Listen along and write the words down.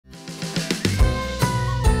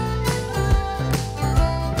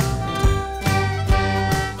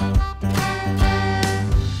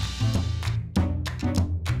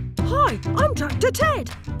Tractor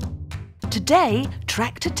Ted! Today,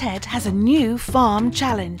 Tractor Ted has a new farm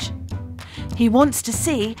challenge. He wants to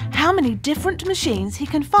see how many different machines he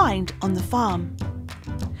can find on the farm.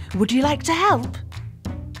 Would you like to help?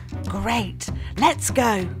 Great, let's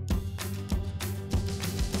go!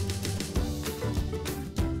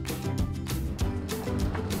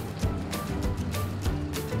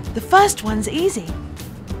 The first one's easy.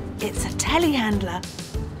 It's a telehandler.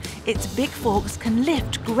 Its big forks can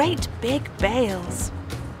lift great big bales.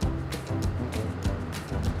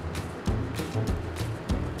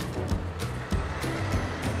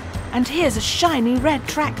 And here's a shiny red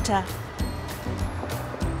tractor.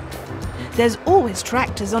 There's always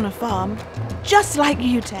tractors on a farm, just like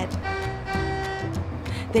you, Ted.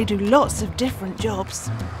 They do lots of different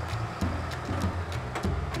jobs.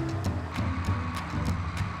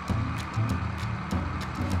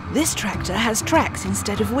 This tractor has tracks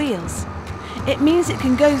instead of wheels. It means it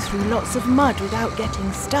can go through lots of mud without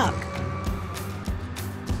getting stuck.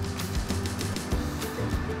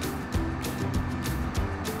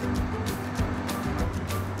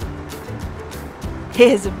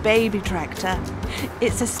 Here's a baby tractor.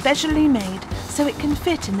 It's especially made so it can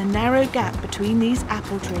fit in the narrow gap between these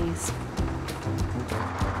apple trees.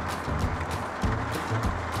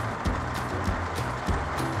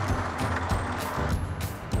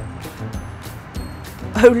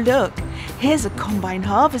 Oh look, here's a combine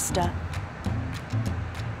harvester,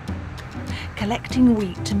 collecting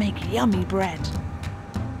wheat to make yummy bread.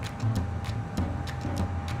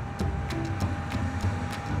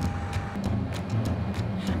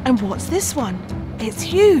 And what's this one? It's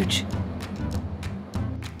huge.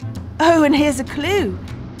 Oh, and here's a clue.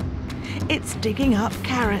 It's digging up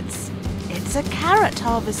carrots. It's a carrot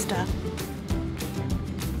harvester.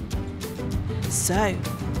 So,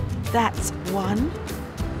 that's 1,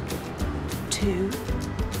 2,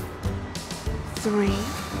 3,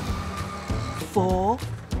 4,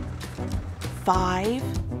 5,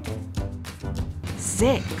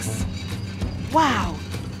 6. Wow,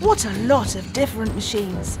 what a lot of different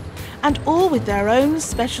machines, and all with their own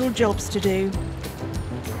special jobs to do.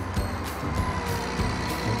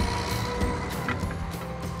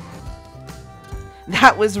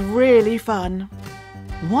 That was really fun.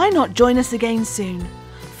 Why not join us again soon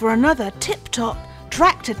for another tip-top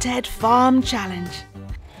Tractor Ted Farm Challenge?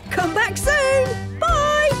 Come back soon!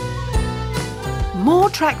 Bye! More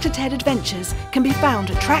Tractor Ted adventures can be found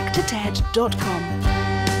at tractorted.com.